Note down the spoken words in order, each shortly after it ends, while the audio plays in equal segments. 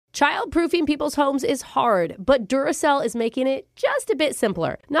Childproofing people's homes is hard, but Duracell is making it just a bit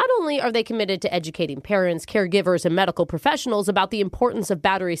simpler. Not only are they committed to educating parents, caregivers, and medical professionals about the importance of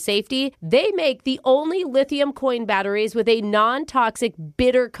battery safety, they make the only lithium coin batteries with a non-toxic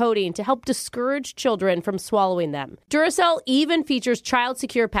bitter coating to help discourage children from swallowing them. Duracell even features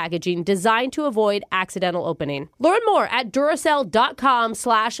child-secure packaging designed to avoid accidental opening. Learn more at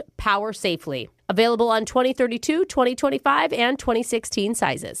Duracell.com/powersafely. Available on 2032, 2025, and 2016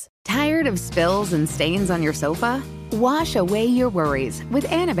 sizes. Tired of spills and stains on your sofa? Wash away your worries with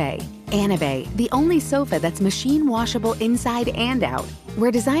Anabei. Anabei, the only sofa that's machine washable inside and out,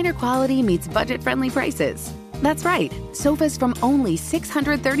 where designer quality meets budget-friendly prices. That's right, sofas from only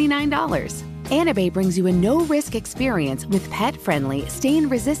 $639. Anabei brings you a no-risk experience with pet-friendly,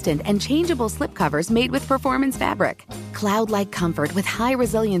 stain-resistant, and changeable slipcovers made with performance fabric, cloud-like comfort with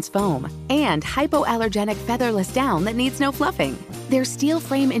high-resilience foam, and hypoallergenic featherless down that needs no fluffing. Their steel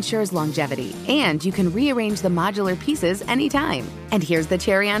frame ensures longevity, and you can rearrange the modular pieces anytime. And here's the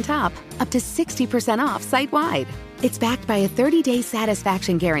cherry on top, up to 60% off site-wide. It's backed by a 30-day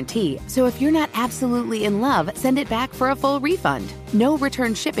satisfaction guarantee, so if you're not absolutely in love, send it back for a full refund. No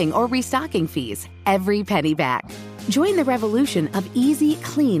return shipping or restocking fees. Every penny back. Join the revolution of easy,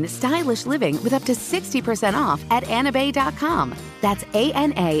 clean, stylish living with up to 60% off at anabei.com. That's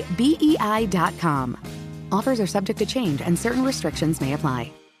ANABEI.com. Offers are subject to change and certain restrictions may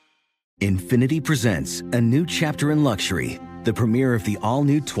apply. Infinity presents a new chapter in luxury, the premiere of the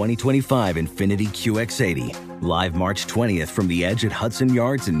all-new 2025 Infinity QX80, live March 20th from the Edge at Hudson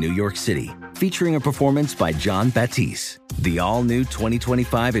Yards in New York City, featuring a performance by John Batiste. The all-new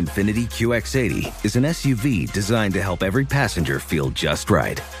 2025 Infinity QX80 is an SUV designed to help every passenger feel just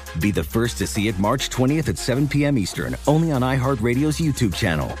right. Be the first to see it March 20th at 7 p.m. Eastern, only on iHeartRadio's YouTube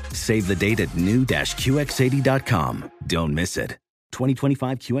channel. Save the date at new-QX80.com. Don't miss it.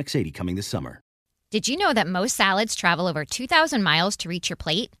 2025 QX80 coming this summer. Did you know that most salads travel over 2,000 miles to reach your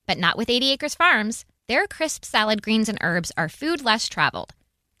plate? But not with 80 Acres Farms. Their crisp salad greens and herbs are food less traveled,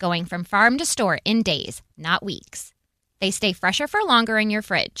 going from farm to store in days, not weeks. They stay fresher for longer in your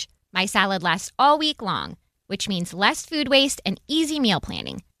fridge. My salad lasts all week long, which means less food waste and easy meal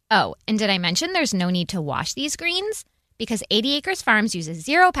planning. Oh, and did I mention there's no need to wash these greens? Because 80 Acres Farms uses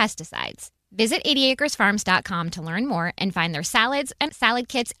zero pesticides. Visit 80acresfarms.com to learn more and find their salads and salad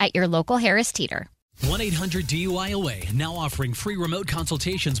kits at your local Harris Teeter. 1-800-DUI-OA, now offering free remote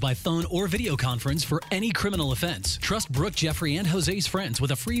consultations by phone or video conference for any criminal offense. Trust Brooke, Jeffrey, and Jose's friends with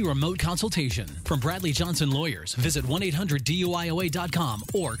a free remote consultation. From Bradley Johnson Lawyers, visit 1-800-DUI-OA.com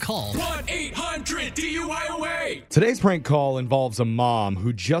or call 1-800-DUI-OA. Today's prank call involves a mom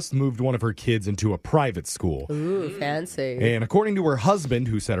who just moved one of her kids into a private school. Ooh, fancy. And according to her husband,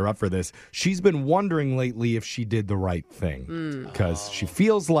 who set her up for this, she's been wondering lately if she did the right thing. Because she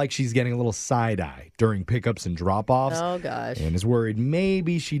feels like she's getting a little side-eye during pickups and drop-offs. Oh, gosh. And is worried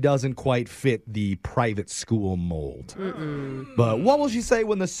maybe she doesn't quite fit the private school mold. But what will she say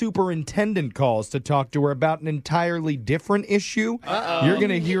when the superintendent calls to talk to her about an entirely different issue? You're going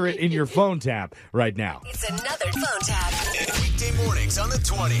to hear it in your phone tap right now. It's another phone tap. Weekday mornings on the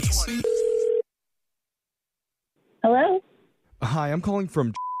 20s. Hello? Hi, I'm calling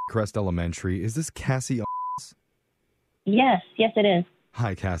from Crest Elementary. Is this Cassie? Yes, it is.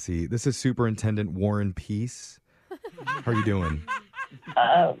 Hi, Cassie. This is Superintendent Warren Peace. How are you doing?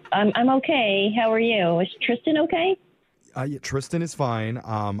 I'm okay. How are you? Is Tristan okay? Yeah, Tristan is fine.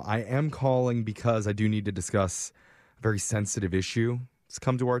 I am calling because I do need to discuss a very sensitive issue. It's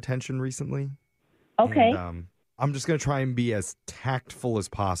come to our attention recently. Okay. And, I'm just going to try and be as tactful as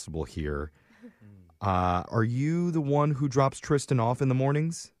possible here. Are you the one who drops Tristan off in the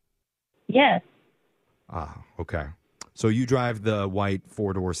mornings? Yes. Okay. So you drive the white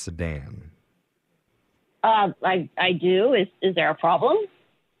four-door sedan? I do. Is there a problem?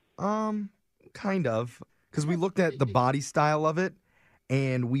 Kind of. Because we looked at the body style of it,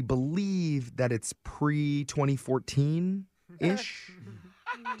 and we believe that it's pre-2014-ish.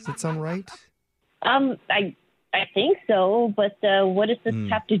 Does that sound right? I think so, but what does this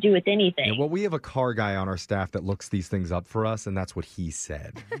have to do with anything? Yeah, well, we have a car guy on our staff that looks these things up for us, and that's what he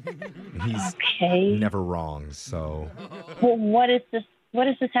said. And he's never wrong, so... Well, what does this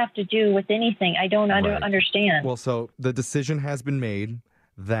have to do with anything? I don't understand. Well, so the decision has been made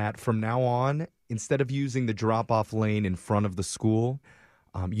that from now on, instead of using the drop-off lane in front of the school,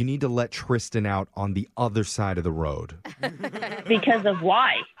 you need to let Tristan out on the other side of the road. Because of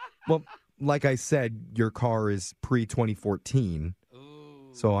why? Well... Like I said, your car is pre-2014,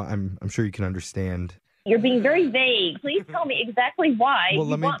 so I'm sure you can understand. You're being very vague. Please tell me exactly why you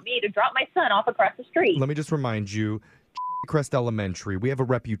want me to drop my son off across the street. Let me just remind you, Crest Elementary, we have a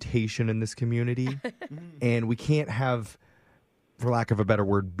reputation in this community, and we can't have, for lack of a better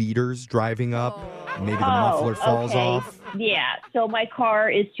word, beaters driving up. Maybe the muffler falls off. Yeah, so my car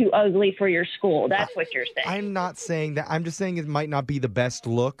is too ugly for your school. That's what you're saying. I'm not saying that. I'm just saying it might not be the best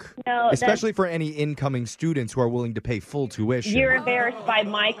look, No, especially for any incoming students who are willing to pay full tuition. You're embarrassed by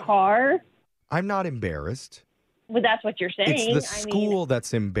my car? I'm not embarrassed. Well, that's what you're saying. It's the school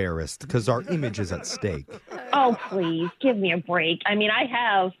that's embarrassed because our image is at stake. Oh, please, give me a break. I mean, I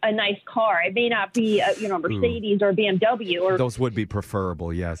have a nice car. It may not be a Mercedes or BMW. Or Those would be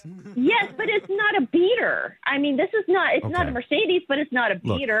preferable, yes. Yes, but it's not a beater. I mean, this is not, it's not a Mercedes, but it's not a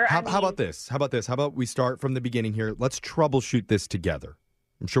Look, beater. how about this? How about we start from the beginning here? Let's troubleshoot this together.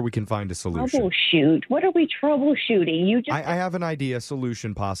 I'm sure we can find a solution. Troubleshoot? What are we troubleshooting? You just I have an idea, a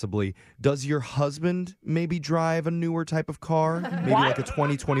solution possibly. Does your husband maybe drive a newer type of car? Maybe like a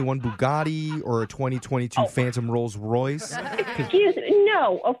 2021 Bugatti or a 2022 Phantom Rolls Royce?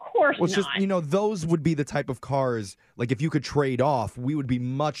 No, of course Well, it's not. just, those would be the type of cars, like if you could trade off, we would be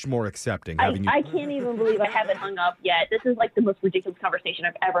much more accepting. I can't even believe I haven't hung up yet. This is like the most ridiculous conversation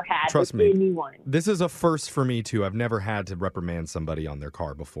I've ever had Trust with me, anyone. This is a first for me, too. I've never had to reprimand somebody on their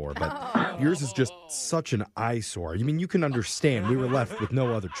car before, but yours is just such an eyesore. I mean, you can understand. We were left with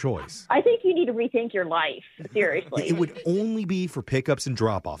no other choice. I think you need to rethink your life, seriously. It would only be for pickups and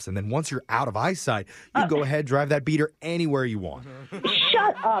drop-offs, and then once you're out of eyesight, you go ahead, drive that beater anywhere you want.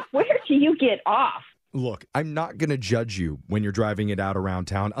 Shut up. Where do you get off? Look, I'm not going to judge you when you're driving it out around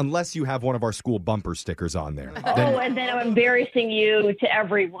town unless you have one of our school bumper stickers on there. And then I'm embarrassing you to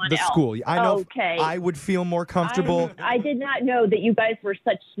everyone the else. School. I know Okay. I would feel more comfortable. I did not know that you guys were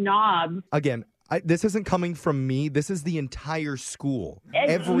such snobs. Again, this isn't coming from me. This is the entire school.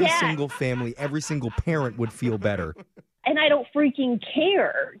 Every single family, every single parent would feel better. And I don't freaking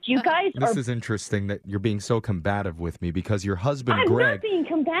care. You guys This is interesting that you're being so combative with me because your husband, I'm Greg... not being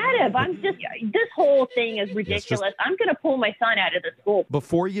combative. I'm just... This whole thing is ridiculous. I'm going to pull my son out of the school.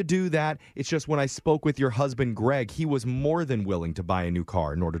 Before you do that, it's just when I spoke with your husband, Greg, he was more than willing to buy a new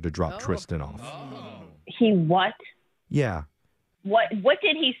car in order to drop Tristan off. He what? Yeah. What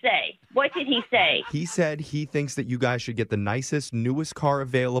did he say? What did he say? He said he thinks that you guys should get the nicest, newest car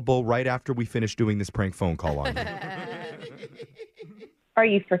available right after we finish doing this prank phone call on you. Are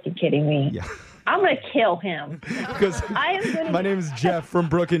you freaking kidding me? Yeah. I'm going to kill him. Because my name is Jeff from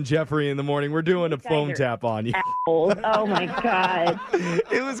Brooke and Jeffrey in the morning. We're doing a phone tap on you. Assholes. Oh, my God.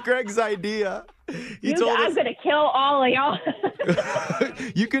 It was Greg's idea. I'm going to kill all of y'all.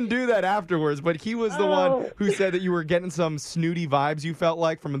 You can do that afterwards, but he was the one who said that you were getting some snooty vibes you felt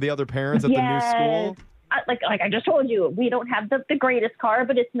like from the other parents at the new school. Like I just told you, we don't have the greatest car,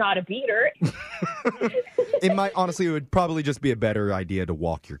 but it's not a beater. It would probably just be a better idea to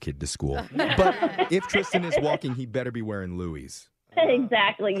walk your kid to school. But if Tristan is walking, he better be wearing Louis.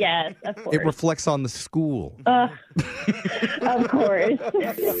 Exactly, yes, of course. It reflects on the school. Of course.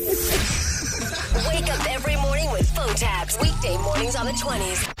 Wake up every morning with phone taps. Weekday mornings on the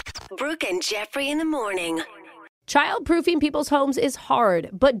 20s. Brooke and Jeffrey in the morning. Childproofing people's homes is hard,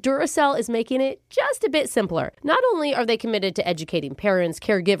 but Duracell is making it just a bit simpler. Not only are they committed to educating parents,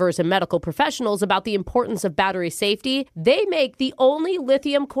 caregivers, and medical professionals about the importance of battery safety, they make the only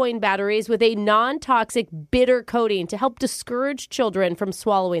lithium coin batteries with a non-toxic bitter coating to help discourage children from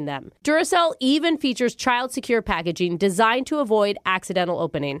swallowing them. Duracell even features child-secure packaging designed to avoid accidental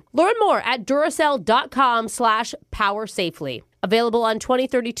opening. Learn more at Duracell.com/powersafely. Available on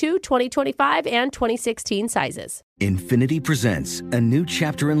 2032, 2025, and 2016 sizes. Infinity presents a new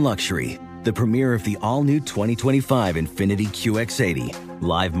chapter in luxury, the premiere of the all-new 2025 Infinity QX80,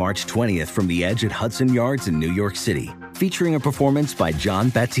 live March 20th from the Edge at Hudson Yards in New York City, featuring a performance by John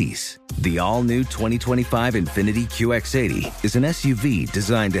Batiste. The all-new 2025 Infinity QX80 is an SUV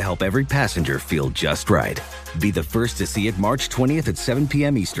designed to help every passenger feel just right. Be the first to see it March 20th at 7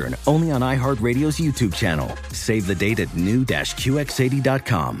 p.m. Eastern, only on iHeartRadio's YouTube channel. Save the date at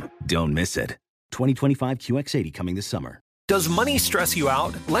new-QX80.com. Don't miss it. 2025 QX80 coming this summer. Does money stress you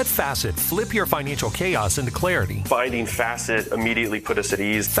out? Let Facet flip your financial chaos into clarity. Finding Facet immediately put us at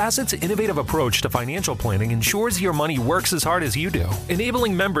ease. Facet's innovative approach to financial planning ensures your money works as hard as you do,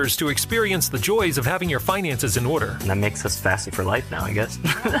 enabling members to experience the joys of having your finances in order. That makes us Facet for life now, I guess.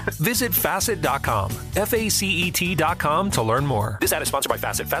 Visit Facet.com, FACET.com to learn more. This ad is sponsored by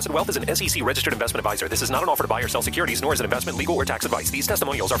Facet. Facet Wealth is an SEC registered investment advisor. This is not an offer to buy or sell securities, nor is it investment, legal, or tax advice. These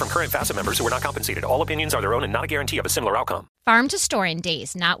testimonials are from current Facet members who are not compensated. All opinions are their own and not a guarantee of a similar outcome. Farm to store in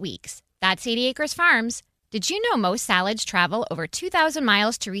days, not weeks. That's 80 Acres Farms. Did you know most salads travel over 2,000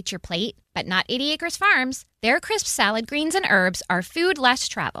 miles to reach your plate? But not 80 Acres Farms. Their crisp salad greens and herbs are food less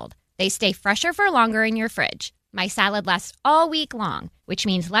traveled. They stay fresher for longer in your fridge. My salad lasts all week long, which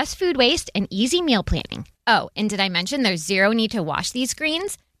means less food waste and easy meal planning. Oh, and did I mention there's zero need to wash these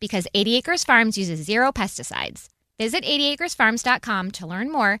greens? Because 80 Acres Farms uses zero pesticides. Visit 80acresfarms.com to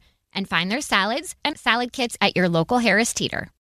learn more and find their salads and salad kits at your local Harris Teeter.